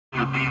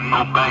On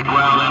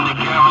BackGround in the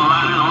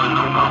Carolinas with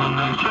no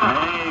motivation.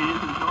 Hey, this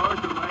is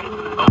Georgia, baby.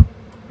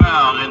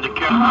 BackGround in the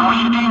Carolinas.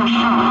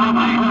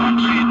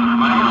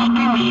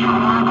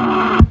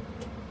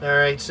 All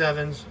right,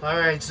 Sevens. All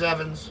right,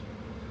 Sevens.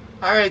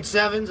 All right,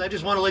 Sevens. I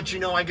just want to let you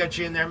know I got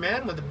you in there,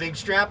 man, with the big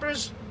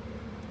strappers.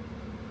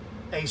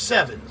 Hey,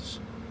 Sevens.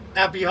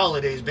 Happy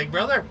holidays, big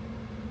brother.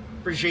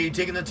 Appreciate you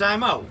taking the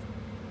time out.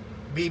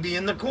 BB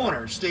in the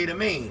corner, state of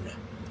Maine.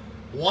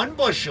 1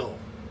 bushel.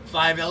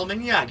 5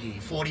 element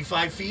Yagi,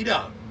 45 feet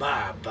up.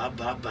 Bye, bye,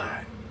 bye,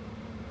 bye.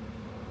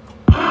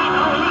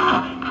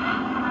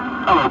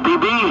 Hello,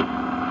 BB.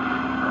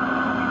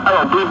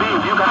 Hello, BB.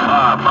 You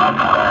got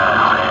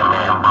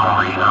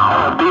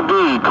hello,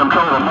 BB.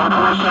 Controller,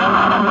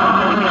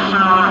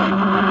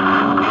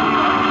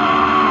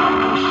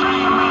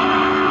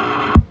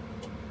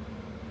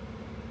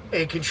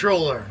 Hey,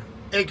 controller.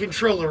 Hey,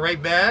 controller,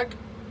 right back.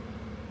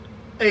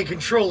 Hey,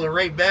 controller,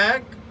 right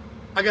back.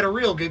 I got a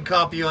real good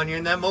copy on you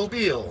in that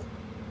mobile.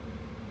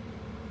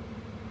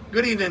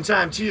 Good evening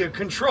time to you,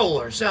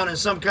 controller. Sounding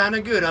some kind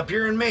of good up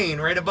here in Maine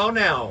right about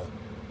now.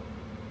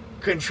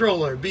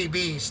 Controller,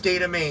 BB,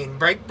 state of Maine.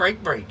 Break,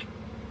 break, break.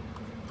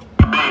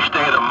 BB,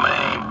 state of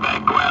Maine.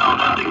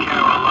 BackGround in the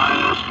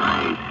Carolinas.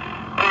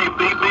 Hey,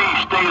 BB,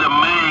 state of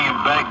Maine.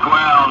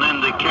 BackGround in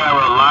the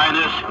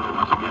Carolinas.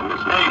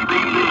 Hey,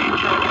 BB,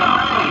 check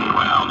out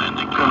BackGround in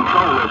the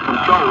controller.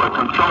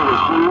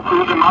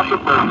 Who's in my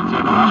suburban?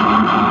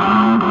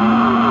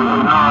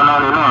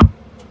 No.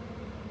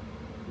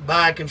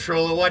 Bye,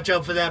 controller. Watch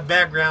out for that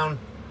background.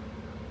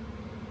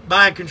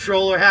 Bye,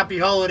 controller. Happy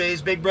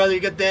holidays, big brother. You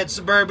got that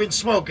suburban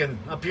smoking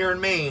up here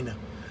in Maine.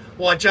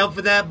 Watch out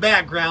for that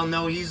background,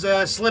 though. He's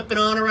slipping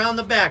on around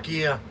the back of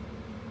you.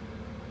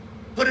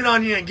 Put it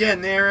on you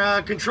again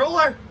there,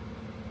 controller.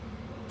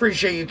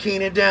 Appreciate you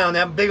keying it down.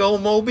 That big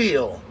old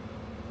mobile.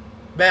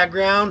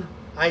 Background.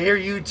 I hear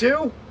you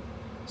too.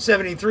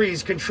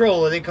 73's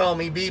controller. They call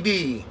me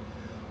BB.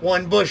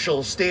 1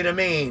 bushel, state of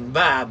Maine.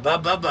 Bye, bye,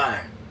 bye,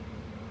 bye.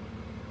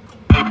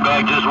 Hey,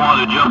 back, just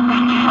wanted to jump.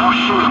 Oh,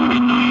 shoot.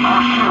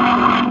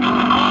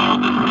 All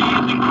the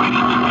needs and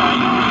greatest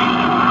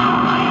evaluation.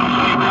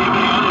 Hey, baby,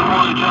 I just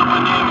want to jump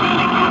in there,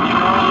 man, and give you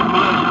all the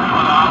blessings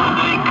for the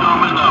holiday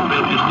coming up.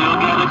 If you still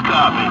got a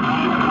copy.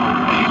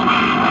 Hey,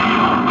 baby,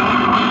 on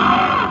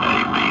BackGround.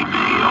 Hey, BB,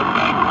 on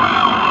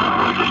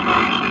BackGround. On the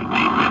station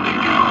deep in the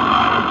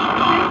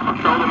Carolinas.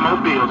 Controlling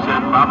mobile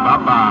said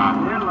bye.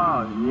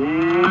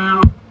 Yeah.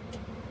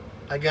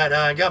 I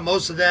got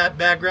most of that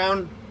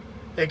background.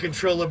 Hey,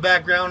 controller,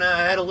 background.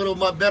 I had a little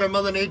better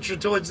Mother Nature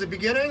towards the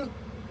beginning,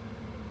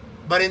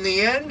 but in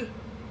the end,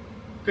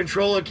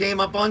 controller came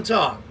up on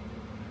top.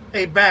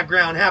 Hey,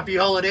 background, happy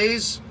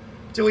holidays.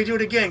 Till we do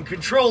it again,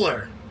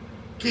 controller.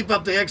 Keep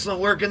up the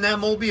excellent work in that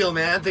mobile,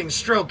 man. That thing's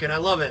stroking. I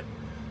love it.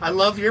 I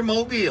love your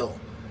mobile.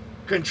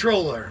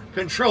 Controller.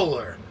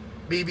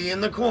 BB in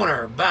the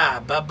corner. Bye,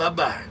 bye, bye,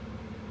 bye.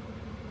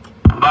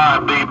 Bye,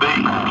 BB.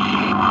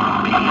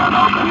 I got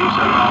all that you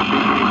said all,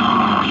 BB.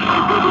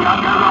 Hey, BB,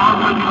 I got all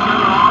that you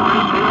said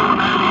already.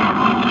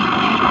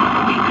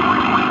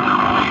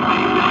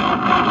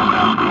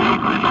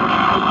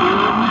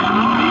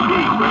 BB,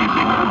 great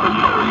big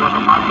control. You're the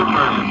Michael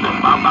Burton.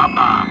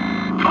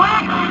 Bye.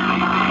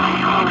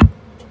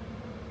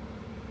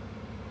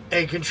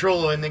 Hey,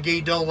 controller, and the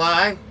gate don't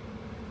lie.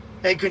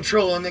 Hey,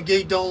 controller, and the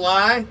gate don't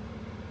lie.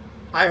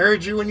 I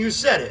heard you when you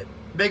said it.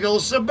 Big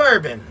old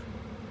suburban.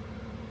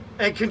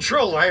 Hey,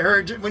 controller, I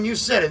heard you when you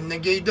said it, and the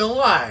gate don't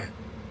lie.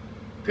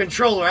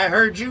 Controller, I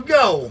heard you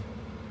go.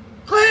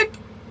 Click.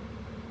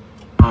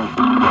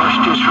 Watch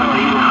this right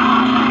here.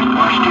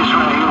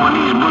 When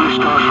these bullets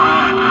start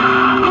flying.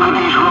 Look at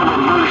these rubber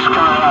bullets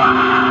coming out.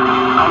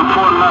 I'm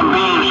pulling my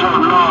beams up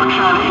north,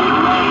 trying to hit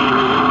Maine.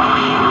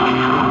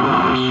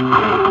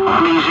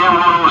 On these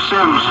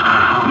M107s,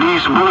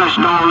 these bullets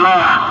don't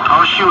lie.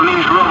 I'm shooting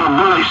these rubber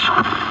bullets.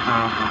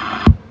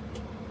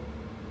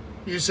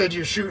 You said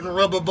you're shooting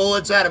rubber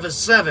bullets out of a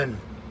 7.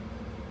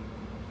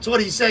 That's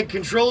what he said,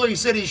 controller. He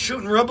said he's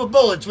shooting rubber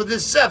bullets with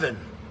his 7.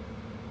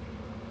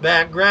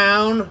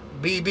 Background,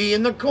 BB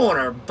in the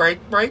corner. Break,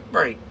 break,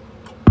 break.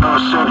 No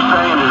such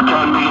thing as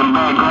got me in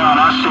BackGround.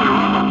 I see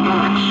rubber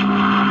bullets.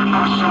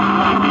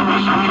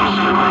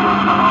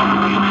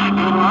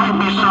 It might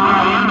be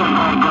somebody in the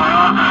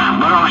BackGround,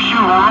 but I'm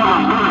shooting rubber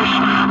bullets.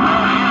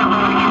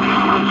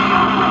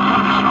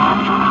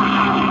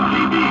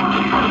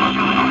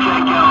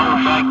 Check out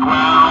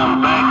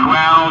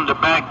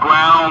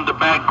BackGround, the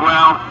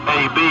BackGround.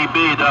 Hey, BB,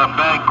 the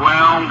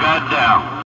BackGround got down.